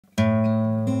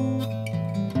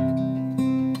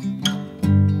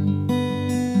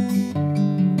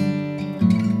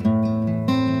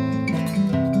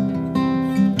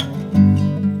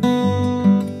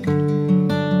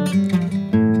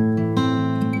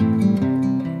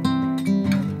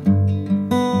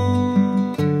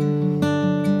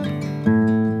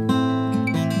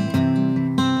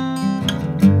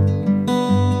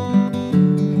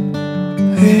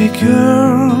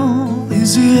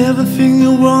everything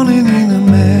you wanted in a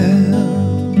man,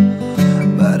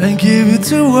 but I give you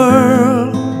the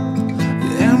world. You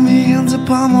held me in the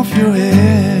palm of your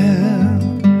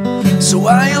hand. So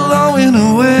why you longing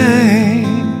away?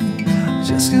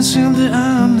 Just can't seem to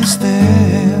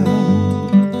understand.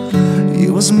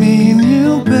 It was me and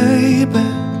you, baby,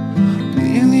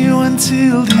 me and you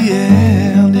until the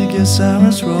end. I guess I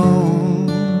was wrong.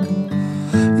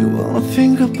 You wanna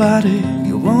think about it,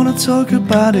 you wanna talk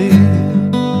about it.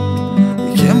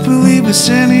 You can't believe it's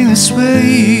ending this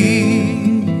way.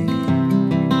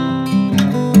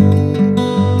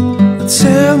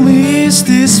 Tell me, is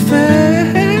this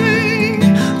fate?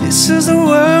 This is the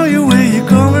world, you way you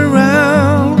come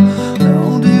around.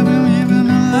 Don't even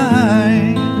a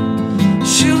lie.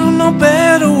 Should've known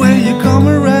better when you come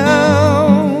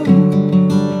around.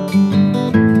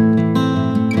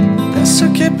 That's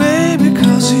okay, baby,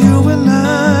 cause you and I,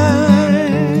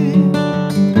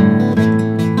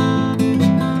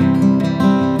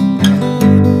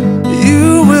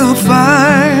 you will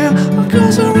find what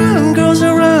goes around, goes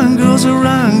around, goes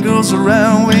around, goes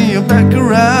around when you're back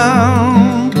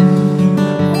around.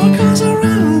 What goes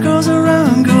around, goes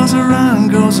around, goes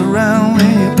around, goes around when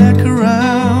you're back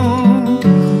around.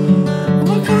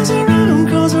 What goes around,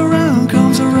 goes around,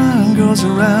 comes around, goes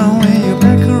around when you're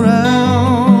back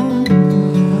around.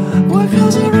 What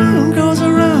goes around, goes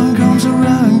around, comes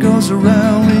around, goes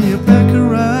around when you're back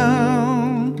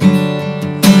around.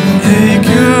 Hey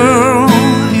girl,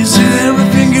 you said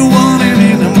everything you wanted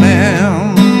in a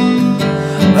man,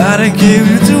 but I gave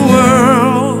you the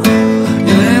world.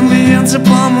 You let me in the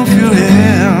palm of your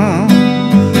hand.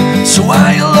 So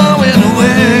why you longing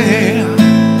away?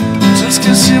 Just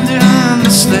can't seem to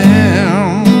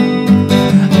understand.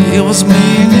 It was me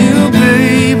and you,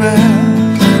 baby,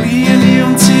 me and you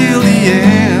until the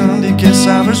end. I guess I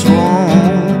was wrong.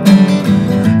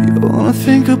 You wanna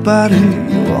think about it,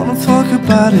 you wanna talk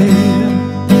about it.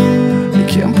 You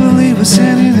can't believe it's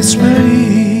ending this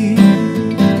way.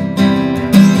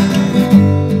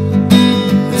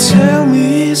 Tell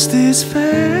me, is this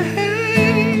fate?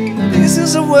 This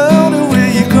is a world where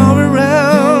you come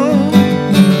around.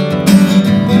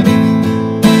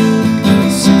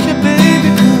 It's okay, baby,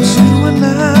 cause you and I,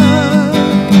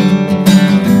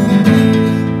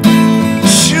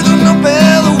 should've known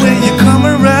better when you come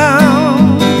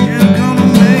around. You're gonna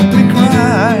make me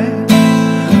cry.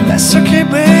 That's okay,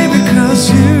 baby, cause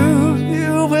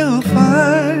you will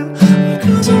find what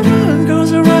goes around,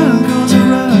 goes around, goes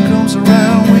around, comes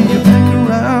around when you're back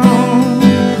around.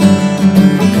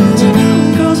 What goes around,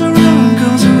 goes around,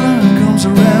 goes around, comes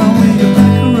around when you're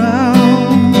back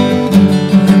around.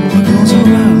 What goes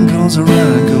around, goes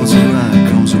around, goes around,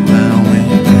 comes around when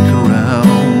you're back around.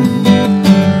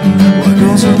 What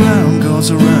goes around, goes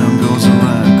around, goes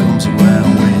around, comes around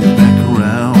when you're back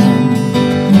around.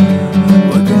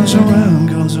 What goes around,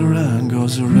 goes around,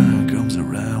 goes around, comes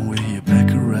around when you're back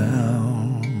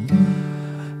around.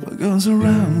 What goes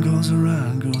around, goes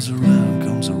around, goes around,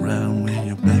 comes around when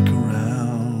you're back